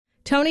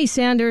Tony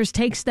Sanders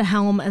takes the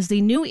helm as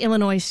the new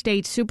Illinois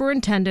State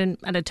Superintendent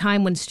at a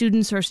time when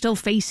students are still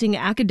facing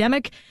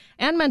academic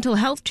and mental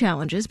health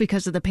challenges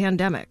because of the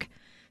pandemic.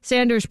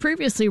 Sanders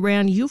previously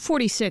ran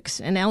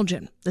U46 in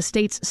Elgin, the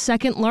state's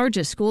second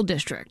largest school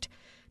district.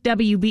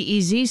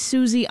 WBEZ's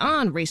Susie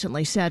An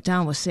recently sat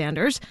down with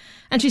Sanders,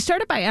 and she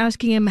started by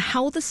asking him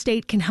how the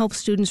state can help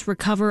students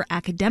recover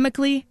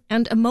academically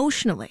and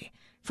emotionally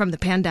from the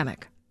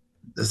pandemic.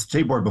 The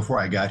state board, before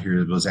I got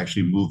here, was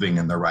actually moving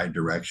in the right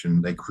direction.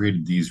 They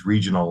created these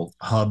regional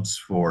hubs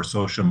for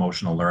social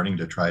emotional learning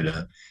to try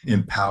to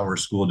empower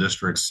school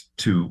districts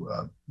to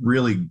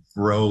really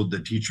grow the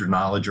teacher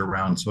knowledge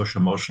around social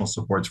emotional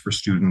supports for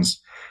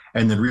students.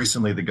 And then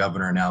recently, the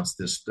governor announced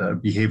this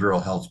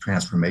behavioral health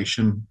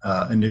transformation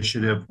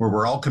initiative, where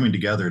we're all coming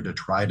together to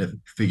try to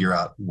figure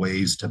out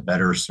ways to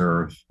better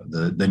serve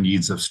the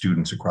needs of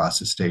students across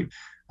the state.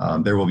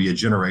 There will be a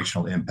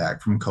generational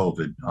impact from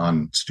COVID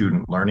on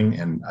student learning,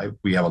 and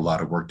we have a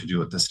lot of work to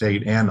do at the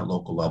state and at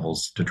local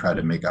levels to try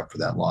to make up for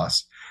that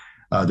loss.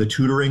 The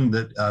tutoring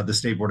that the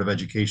State Board of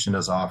Education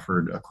has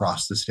offered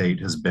across the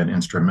state has been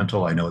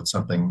instrumental. I know it's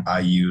something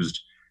I used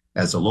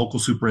as a local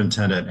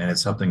superintendent, and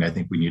it's something I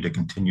think we need to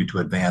continue to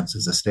advance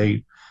as a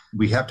state.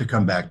 We have to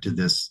come back to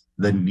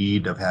the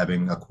need of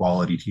having a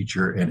quality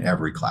teacher in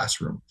every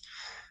classroom.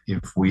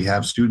 If we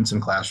have students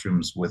in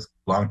classrooms with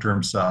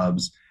long-term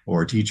subs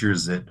or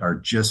teachers that are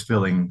just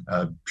filling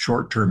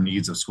short-term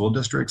needs of school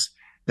districts,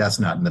 that's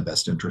not in the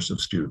best interest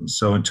of students.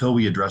 So until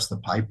we address the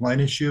pipeline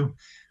issue,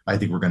 I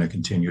think we're going to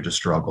continue to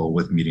struggle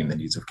with meeting the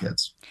needs of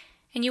kids.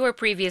 And you were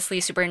previously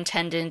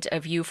superintendent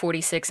of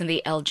U46 in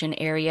the Elgin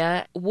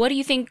area. What do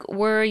you think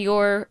were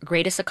your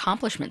greatest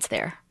accomplishments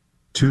there?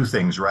 Two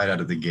things right out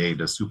of the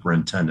gate as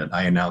superintendent.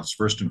 I announced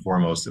first and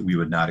foremost that we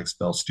would not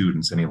expel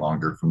students any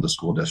longer from the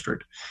school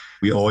district.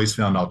 We always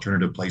found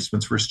alternative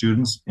placements for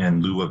students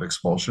in lieu of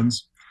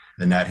expulsions,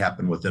 and that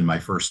happened within my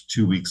first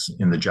 2 weeks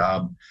in the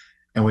job.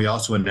 And we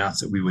also announced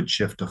that we would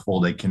shift to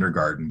full-day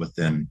kindergarten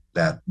within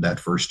that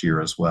first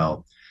year as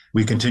well.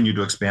 We continue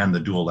to expand the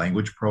dual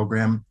language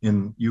program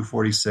in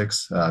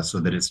U46 so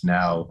that it's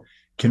now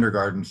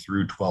kindergarten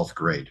through 12th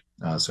grade.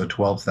 So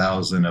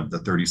 12,000 of the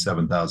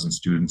 37,000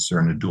 students are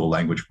in a dual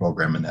language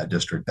program in that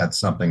district. That's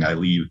something I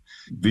leave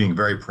being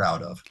very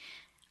proud of.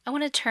 I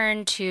want to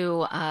turn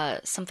to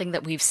something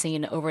that we've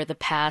seen over the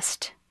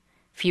past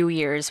few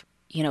years,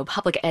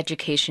 public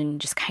education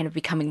just kind of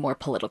becoming more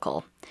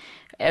political.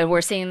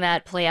 We're seeing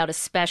that play out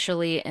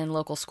especially in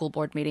local school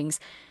board meetings.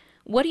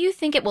 What do you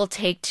think it will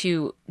take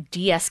to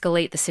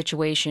de-escalate the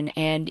situation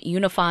and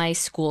unify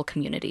school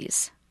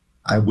communities?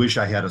 I wish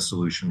I had a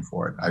solution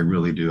for it. I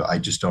really do. I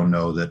just don't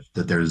know that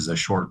there's a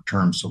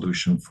short-term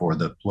solution for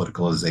the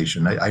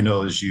politicalization. I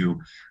know as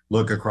you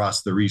look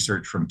across the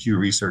research from Pew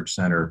Research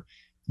Center,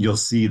 you'll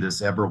see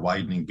this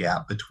ever-widening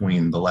gap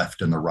between the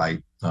left and the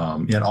right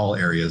in all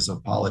areas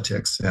of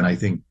politics. And I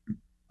think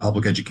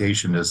public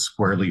education is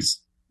squarely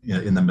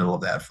in the middle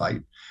of that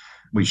fight.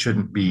 We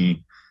shouldn't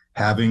be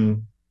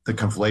having the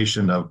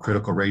conflation of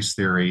critical race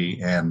theory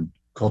and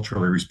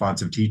culturally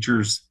responsive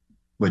teachers,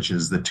 which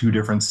is the two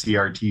different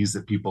CRTs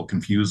that people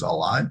confuse a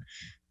lot.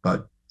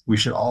 But we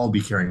should all be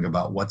caring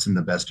about what's in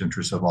the best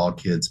interest of all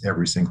kids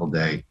every single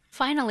day.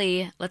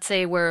 Finally, let's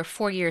say we're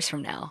 4 years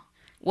from now.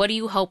 What do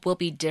you hope will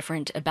be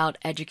different about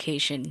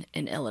education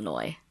in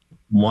Illinois?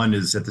 One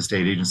is at the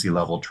state agency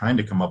level, trying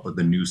to come up with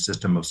a new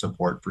system of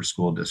support for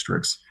school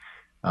districts.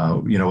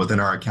 Within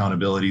our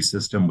accountability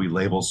system, we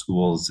label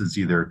schools as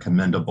either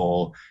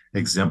commendable,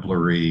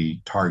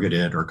 exemplary,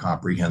 targeted, or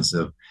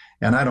comprehensive.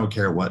 And I don't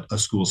care what a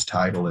school's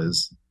title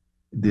is.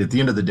 At the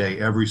end of the day,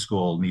 every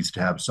school needs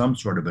to have some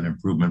sort of an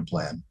improvement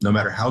plan. No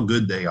matter how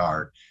good they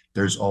are,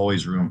 there's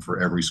always room for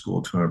every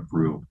school to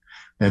improve.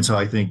 And so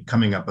I think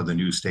coming up with a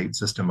new state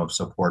system of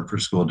support for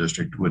school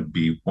district would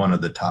be one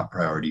of the top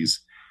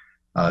priorities.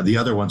 The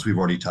other ones we've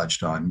already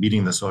touched on.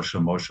 Meeting the social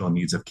emotional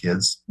needs of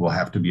kids will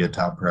have to be a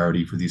top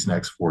priority for these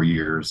next 4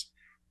 years.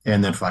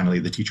 And then finally,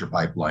 the teacher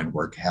pipeline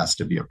work has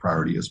to be a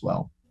priority as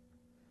well.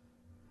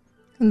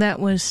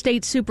 That was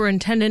State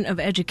Superintendent of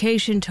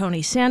Education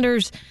Tony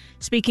Sanders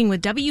speaking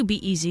with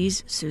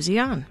WBEZ's Susie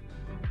An.